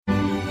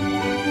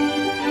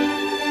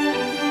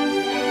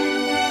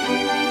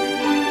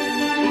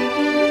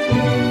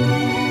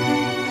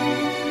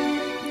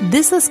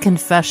This is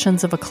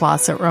Confessions of a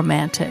Closet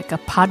Romantic, a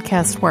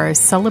podcast where I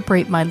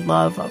celebrate my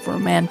love of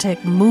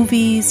romantic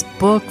movies,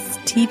 books,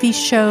 TV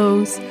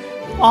shows,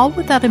 all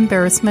without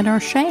embarrassment or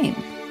shame.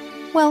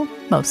 Well,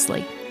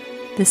 mostly.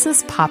 This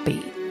is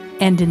Poppy,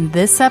 and in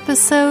this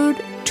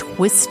episode,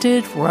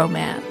 Twisted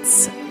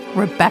Romance,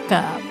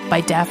 Rebecca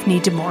by Daphne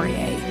du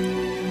Maurier.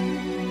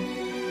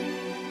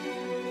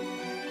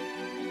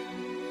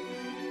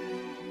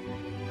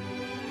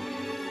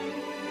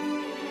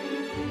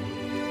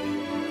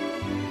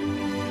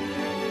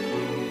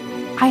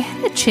 I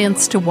had a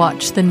chance to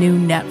watch the new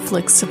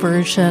Netflix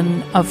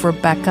version of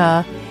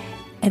Rebecca,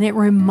 and it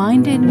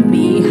reminded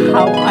me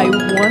how I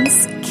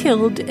once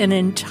killed an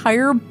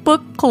entire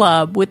book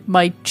club with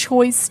my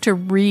choice to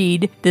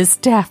read this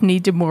Daphne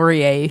du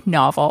Maurier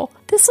novel.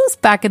 This was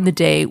back in the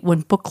day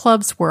when book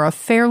clubs were a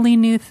fairly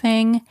new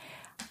thing.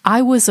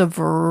 I was a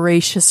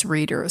voracious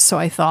reader, so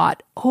I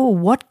thought,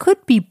 what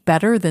could be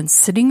better than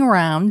sitting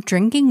around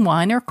drinking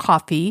wine or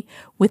coffee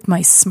with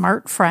my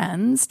smart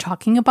friends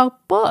talking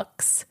about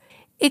books?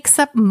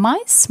 Except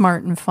my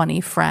smart and funny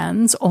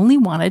friends only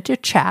wanted to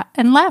chat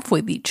and laugh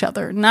with each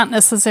other, not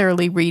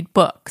necessarily read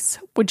books,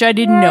 which I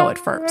didn't know at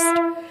first.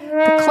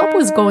 The club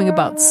was going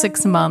about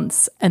 6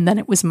 months, and then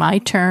it was my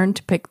turn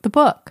to pick the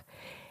book.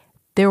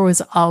 There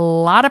was a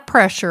lot of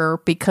pressure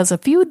because a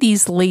few of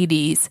these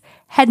ladies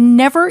had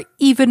never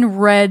even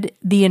read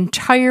the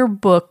entire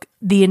book,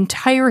 the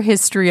entire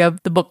history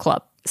of the book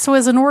club. So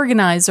as an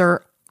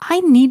organizer, I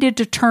needed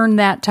to turn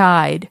that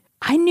tide.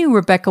 I knew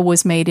Rebecca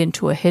was made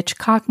into a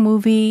Hitchcock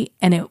movie,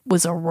 and it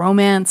was a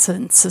romance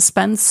and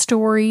suspense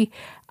story.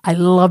 I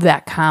love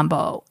that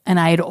combo, and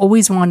I had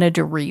always wanted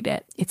to read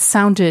it. It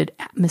sounded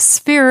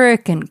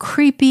atmospheric and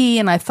creepy,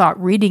 and I thought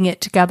reading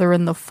it together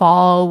in the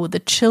fall with a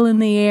chill in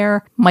the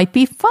air might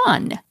be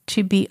fun.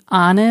 To be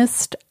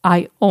honest,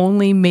 I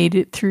only made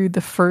it through the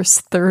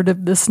first third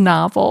of this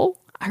novel.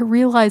 I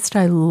realized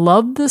I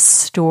loved the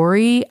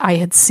story. I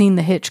had seen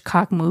the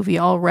Hitchcock movie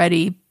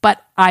already,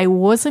 but I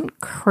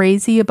wasn't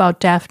crazy about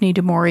Daphne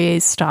du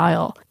Maurier's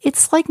style.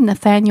 It's like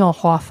Nathaniel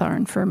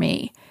Hawthorne for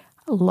me.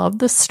 I love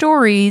the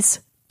stories,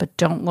 but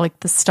don't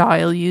like the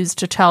style used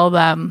to tell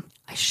them.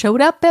 I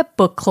showed up at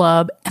book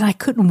club, and I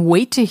couldn't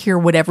wait to hear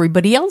what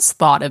everybody else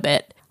thought of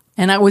it.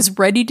 And I was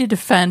ready to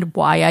defend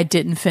why I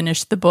didn't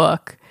finish the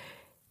book.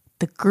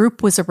 The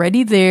group was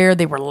already there.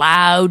 They were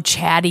loud,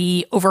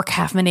 chatty,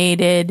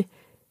 over-caffeinated.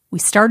 We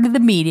started the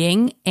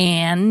meeting,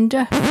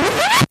 and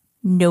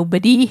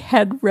nobody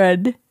had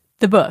read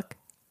the book.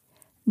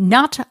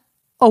 Not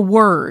a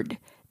word.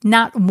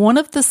 Not one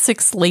of the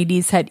 6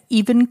 ladies had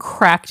even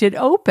cracked it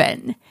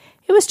open.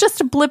 It was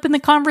just a blip in the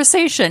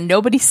conversation.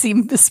 Nobody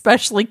seemed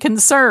especially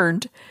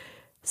concerned.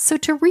 So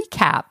to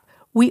recap,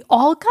 we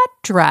all got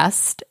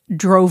dressed,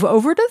 drove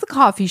over to the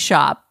coffee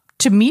shop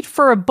to meet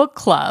for a book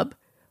club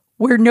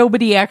where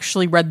nobody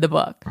actually read the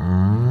book.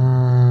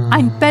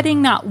 I'm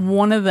betting not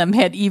one of them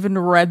had even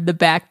read the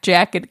back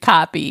jacket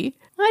copy.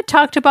 I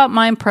talked about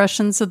my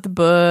impressions of the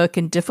book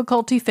and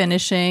difficulty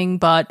finishing,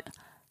 but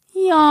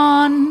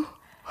yawn.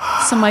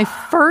 So my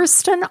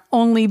first and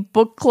only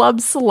book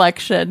club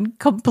selection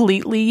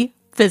completely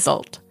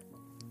fizzled.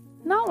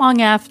 Not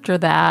long after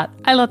that,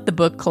 I let the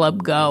book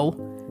club go.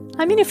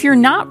 I mean, if you're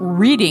not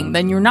reading,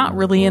 then you're not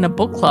really in a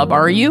book club,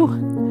 are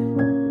you?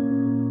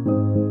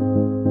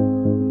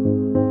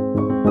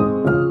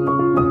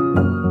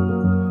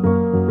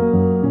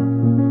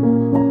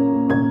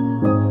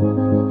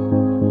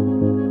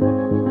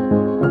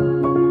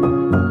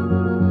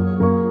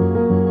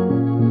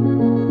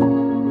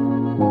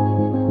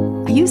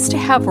 I used to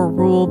have a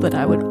rule that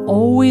I would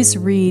always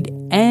read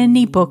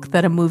any book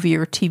that a movie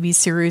or TV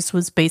series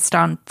was based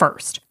on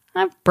first.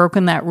 I've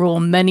broken that rule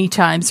many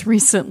times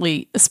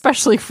recently,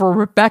 especially for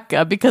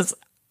Rebecca, because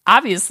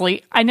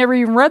obviously I never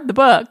even read the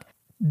book.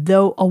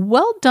 Though a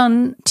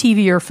well-done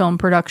TV or film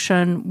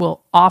production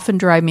will often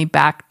drive me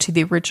back to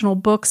the original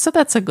book, so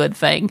that's a good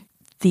thing.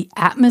 The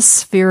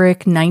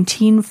atmospheric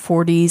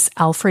 1940s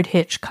Alfred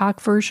Hitchcock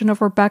version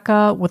of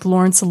Rebecca with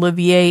Laurence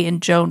Olivier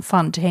and Joan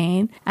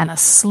Fontaine and a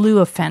slew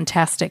of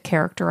fantastic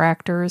character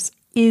actors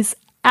is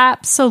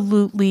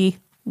absolutely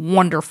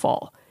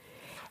wonderful.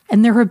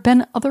 And there have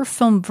been other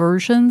film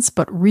versions,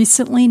 but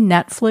recently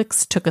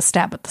Netflix took a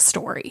stab at the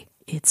story.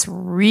 It's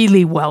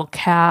really well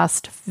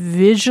cast,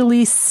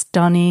 visually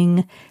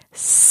stunning,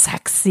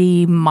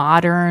 sexy,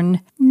 modern,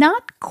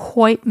 not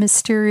quite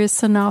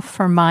mysterious enough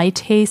for my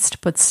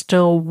taste, but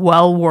still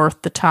well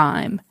worth the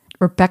time.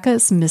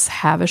 Rebecca's Miss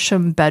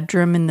Havisham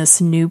bedroom in this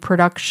new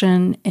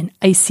production in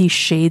icy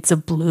shades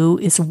of blue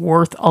is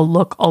worth a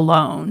look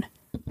alone.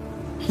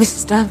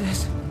 Mrs.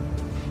 Danvers,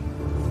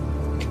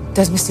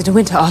 does Mr. De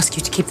Winter ask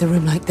you to keep the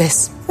room like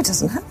this? He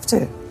doesn't have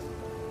to.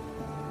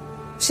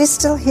 She's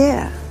still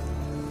here.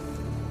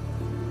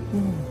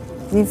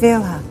 You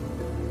feel her?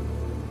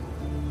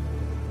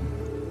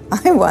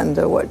 I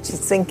wonder what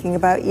she's thinking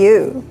about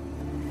you.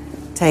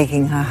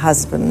 Taking her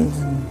husband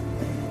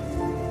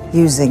and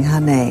using her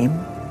name.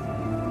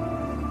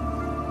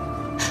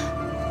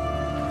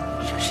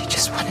 She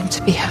just want him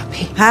to be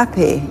happy.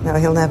 Happy? No,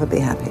 he'll never be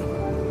happy.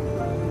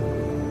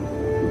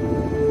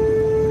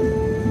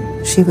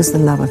 She was the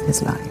love of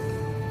his life.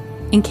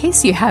 In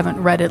case you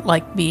haven't read it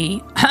like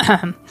me,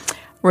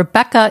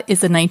 Rebecca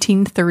is a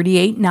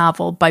 1938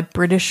 novel by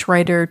British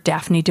writer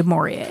Daphne du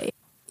Maurier.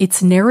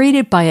 It's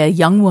narrated by a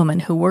young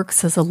woman who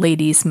works as a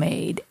lady's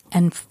maid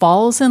and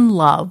falls in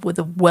love with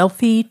a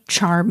wealthy,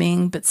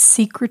 charming, but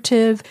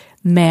secretive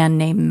man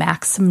named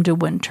Maxim de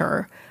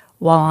Winter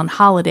while on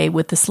holiday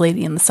with this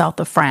lady in the south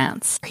of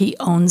France. He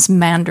owns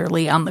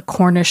Manderley on the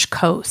Cornish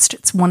coast.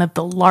 It's one of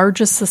the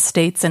largest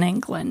estates in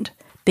England.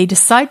 They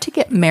decide to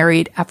get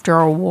married after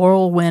a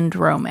whirlwind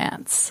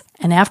romance.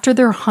 And after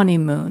their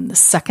honeymoon, the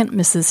second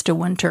Mrs. de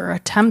Winter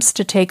attempts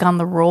to take on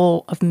the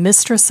role of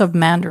Mistress of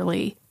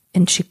Manderley,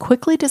 and she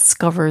quickly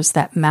discovers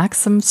that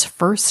Maxim's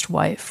first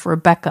wife,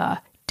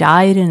 Rebecca,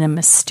 died in a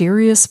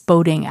mysterious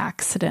boating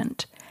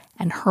accident,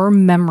 and her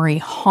memory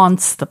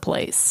haunts the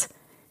place.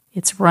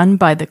 It's run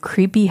by the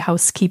creepy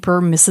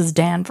housekeeper, Mrs.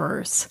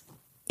 Danvers.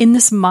 In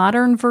this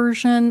modern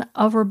version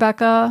of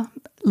Rebecca,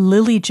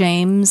 Lily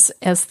James,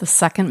 as the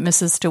second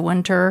Mrs. de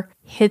Winter,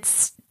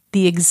 hits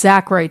the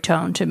exact right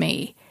tone to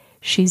me.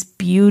 She's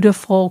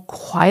beautiful,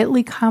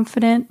 quietly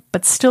confident,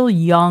 but still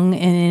young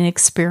and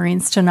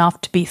inexperienced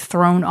enough to be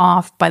thrown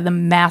off by the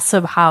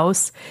massive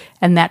house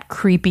and that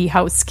creepy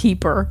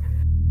housekeeper.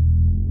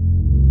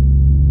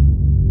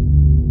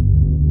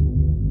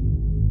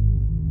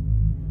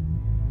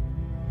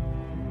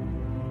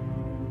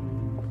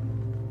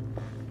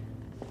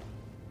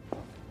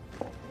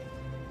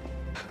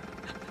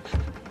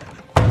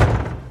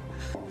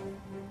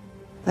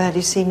 There, do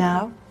you see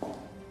now?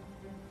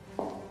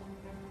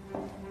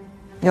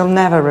 You'll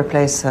never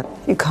replace her.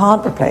 You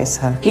can't replace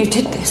her. You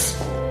did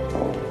this.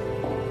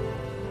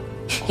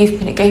 You've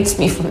been against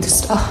me from the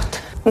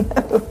start.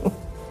 No.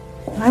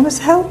 I was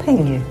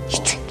helping you. You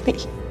tricked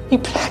me. You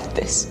planned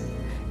this.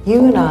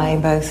 You and I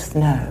both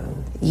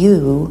know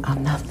you are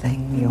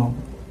nothing. You're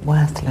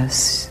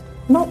worthless.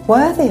 You're not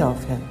worthy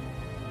of him.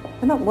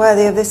 You're not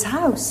worthy of this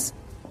house.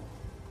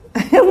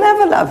 He'll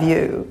never love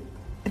you.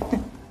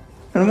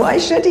 And why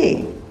should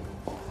he?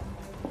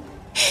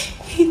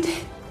 He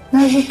did.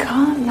 No, he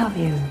can't love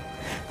you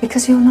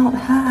because you're not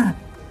her.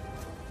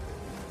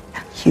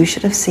 You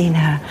should have seen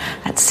her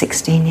at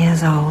 16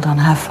 years old on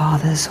her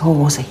father's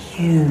horse, a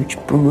huge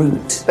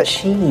brute. But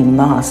she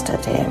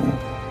mastered him.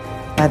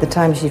 By the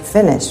time she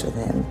finished with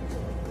him,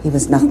 he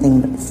was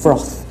nothing but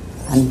froth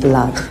and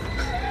blood.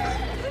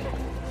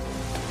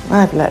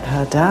 I've let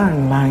her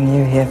down, allowing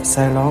you here for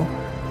so long.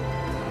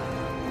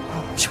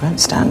 She won't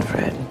stand for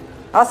it.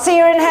 I'll see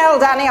her in hell,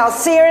 Danny. I'll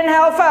see her in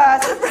hell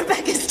first.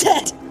 Rebecca's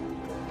dead.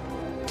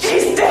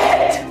 She's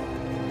dead!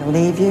 He'll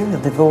leave you, he'll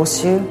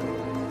divorce you.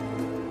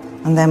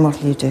 And then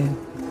what'll you do?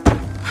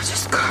 I'll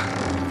just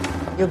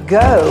go. You'll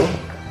go?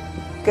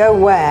 Go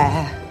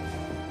where?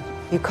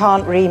 You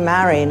can't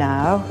remarry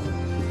now.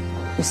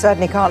 You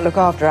certainly can't look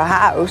after a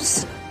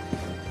house.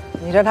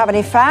 You don't have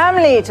any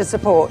family to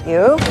support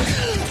you.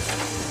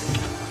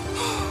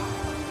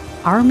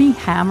 Armie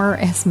Hammer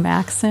as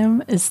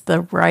Maxim is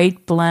the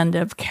right blend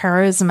of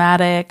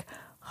charismatic,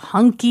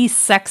 hunky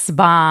sex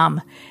bomb,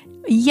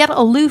 yet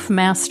aloof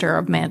master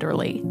of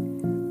Manderley.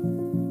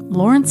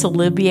 Laurence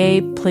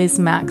Olivier plays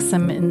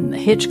Maxim in the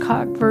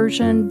Hitchcock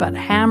version, but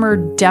Hammer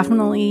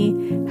definitely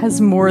has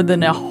more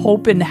than a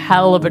hope in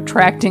hell of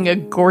attracting a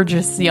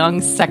gorgeous young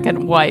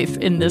second wife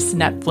in this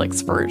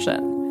Netflix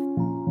version.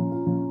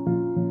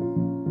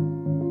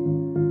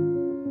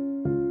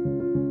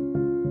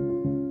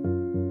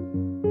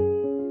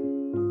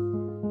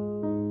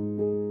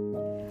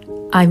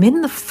 I'm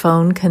in the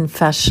phone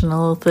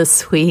confessional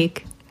this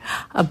week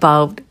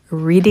about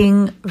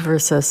reading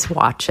versus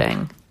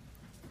watching.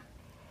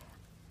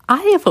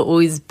 I have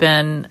always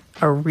been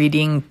a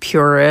reading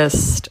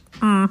purist,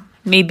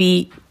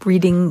 maybe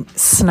reading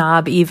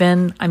snob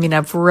even. I mean,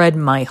 I've read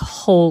my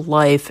whole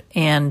life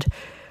and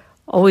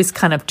always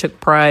kind of took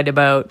pride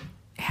about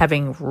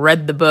having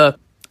read the book.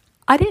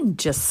 I didn't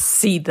just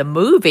see the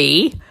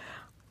movie.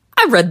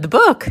 I read the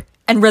book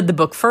and read the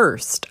book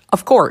first,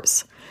 of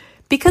course,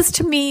 because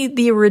to me,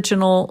 the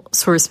original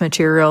source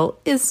material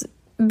is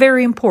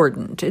very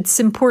important. It's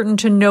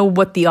important to know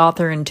what the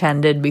author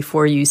intended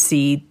before you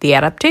see the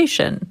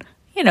adaptation.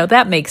 You know,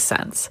 that makes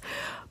sense.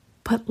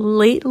 But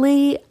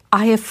lately,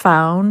 I have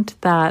found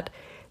that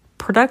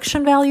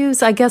production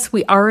values, I guess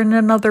we are in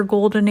another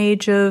golden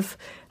age of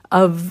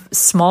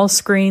small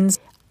screens.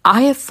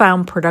 I have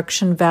found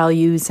production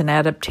values and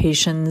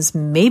adaptations,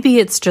 maybe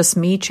it's just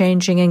me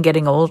changing and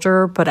getting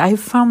older, but I've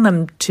found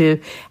them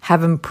to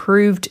have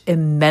improved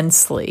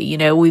immensely. You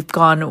know, we've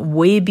gone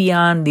way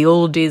beyond the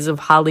old days of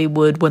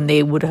Hollywood when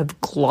they would have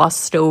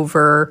glossed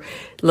over,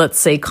 let's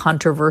say,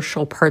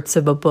 controversial parts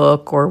of a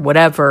book or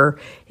whatever.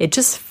 It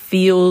just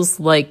feels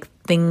like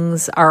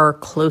things are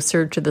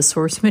closer to the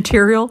source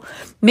material.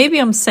 Maybe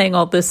I'm saying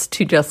all this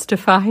to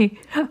justify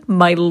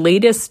my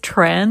latest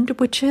trend,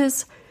 which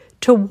is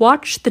to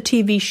watch the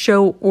TV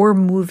show or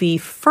movie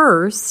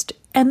first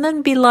and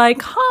then be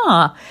like,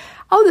 oh,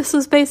 this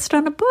is based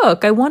on a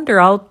book. I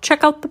wonder, I'll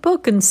check out the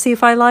book and see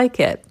if I like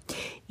it.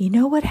 You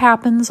know what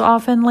happens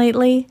often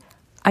lately?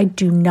 I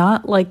do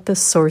not like the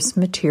source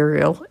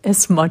material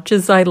as much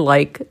as I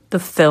like the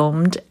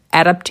filmed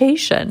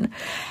adaptation.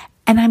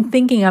 And I'm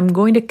thinking I'm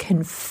going to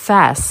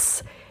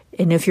confess,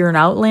 and if you're an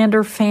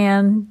Outlander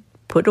fan,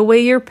 put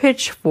away your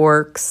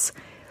pitchforks.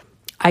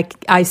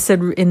 I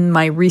said in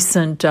my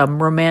recent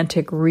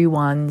romantic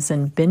reruns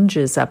and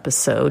binges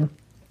episode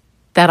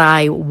that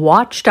I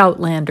watched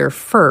Outlander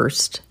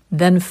first,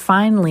 then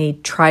finally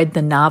tried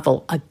the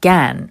novel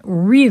again,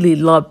 really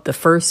loved the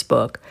first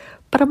book,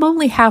 but I'm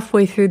only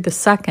halfway through the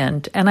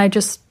second, and I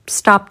just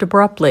stopped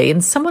abruptly.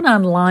 And someone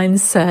online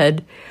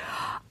said,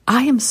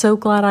 I am so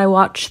glad I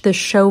watched this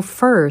show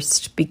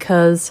first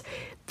because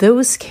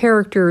those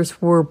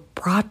characters were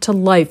brought to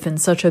life in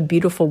such a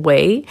beautiful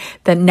way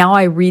that now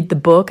I read the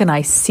book and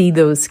I see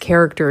those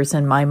characters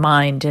in my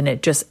mind, and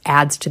it just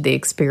adds to the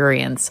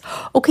experience.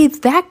 Okay,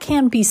 that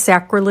can be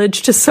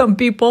sacrilege to some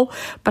people,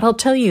 but I'll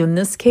tell you, in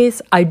this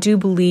case, I do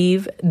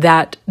believe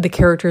that the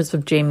characters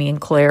of Jamie and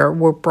Claire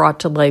were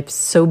brought to life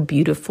so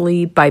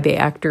beautifully by the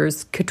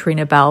actors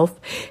Katrina Balfe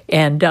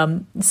and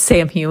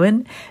Sam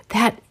Heughan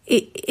that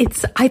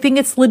I think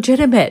it's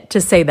legitimate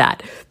to say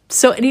that.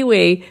 So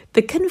anyway,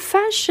 the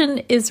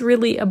confession is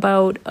really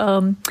about,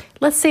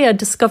 let's say, A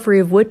Discovery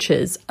of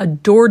Witches.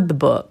 Adored the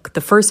book,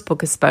 the first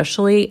book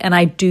especially, and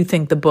I do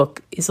think the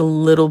book is a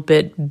little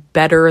bit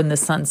better in the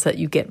sense that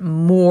you get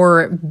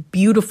more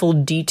beautiful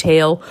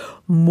detail,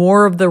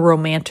 more of the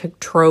romantic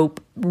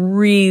trope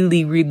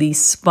really, really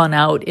spun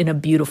out in a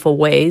beautiful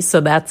way.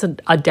 So that's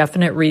a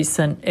definite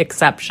recent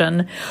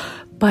exception.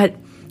 But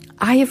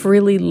I have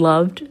really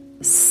loved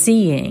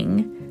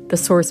seeing the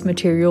source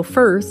material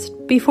first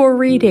before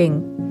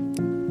reading.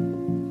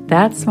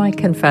 That's my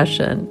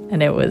confession,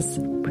 and it was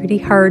pretty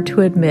hard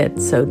to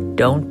admit, so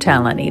don't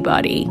tell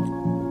anybody.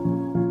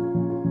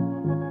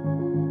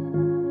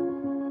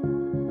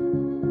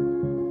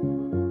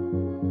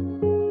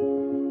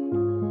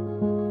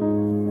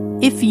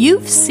 If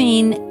you've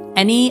seen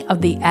any of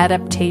the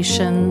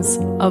adaptations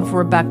of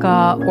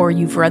Rebecca or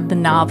you've read the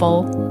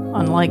novel,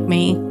 unlike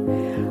me,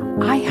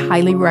 I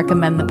highly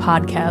recommend the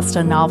podcast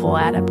A Novel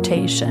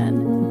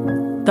Adaptation.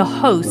 The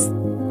hosts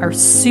are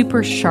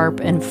super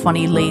sharp and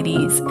funny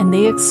ladies, and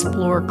they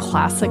explore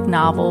classic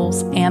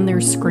novels and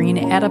their screen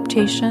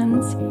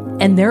adaptations,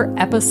 and their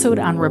episode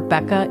on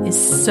Rebecca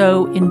is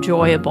so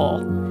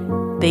enjoyable.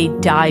 They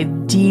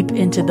dive deep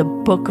into the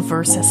book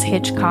versus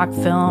Hitchcock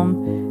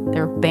film,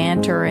 their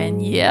banter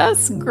and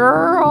yes,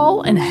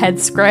 girl, and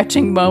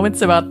head-scratching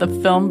moments about the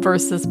film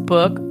versus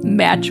book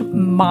match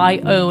my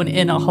own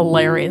in a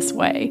hilarious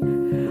way.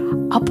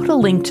 I'll put a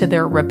link to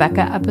their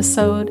Rebecca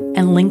episode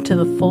and link to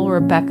the full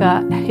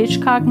Rebecca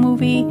Hitchcock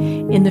movie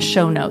in the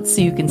show notes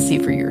so you can see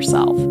for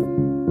yourself.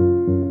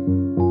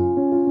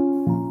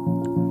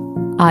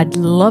 I'd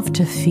love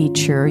to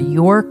feature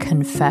your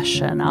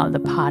confession on the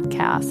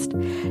podcast.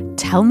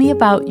 Tell me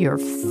about your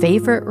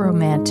favorite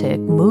romantic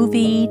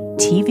movie,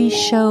 TV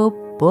show,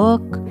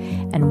 book,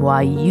 and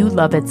why you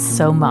love it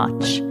so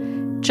much.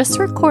 Just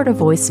record a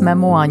voice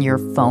memo on your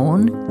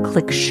phone,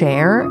 click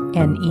share,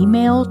 and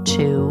email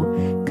to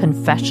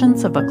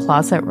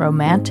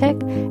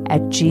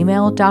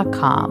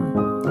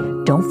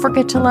confessionsofaclosetromantic@gmail.com. Don't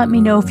forget to let me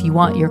know if you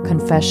want your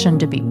confession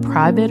to be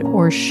private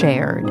or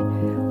shared.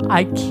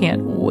 I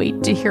can't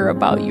wait to hear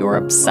about your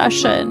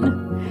obsession.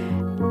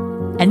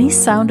 Any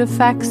sound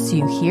effects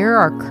you hear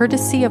are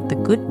courtesy of the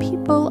good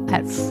people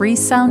at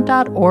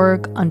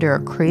freesound.org under a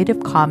Creative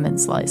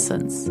Commons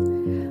license.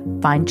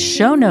 Find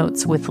show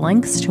notes with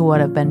links to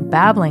what I've been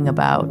babbling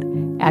about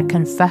at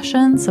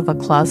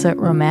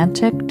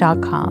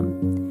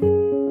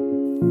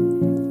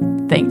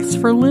confessionsofaclosetromantic.com. Thanks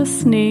for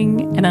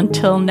listening, and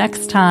until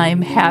next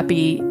time,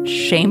 happy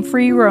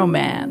shame-free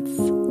romance,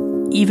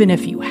 even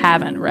if you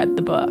haven't read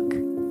the book.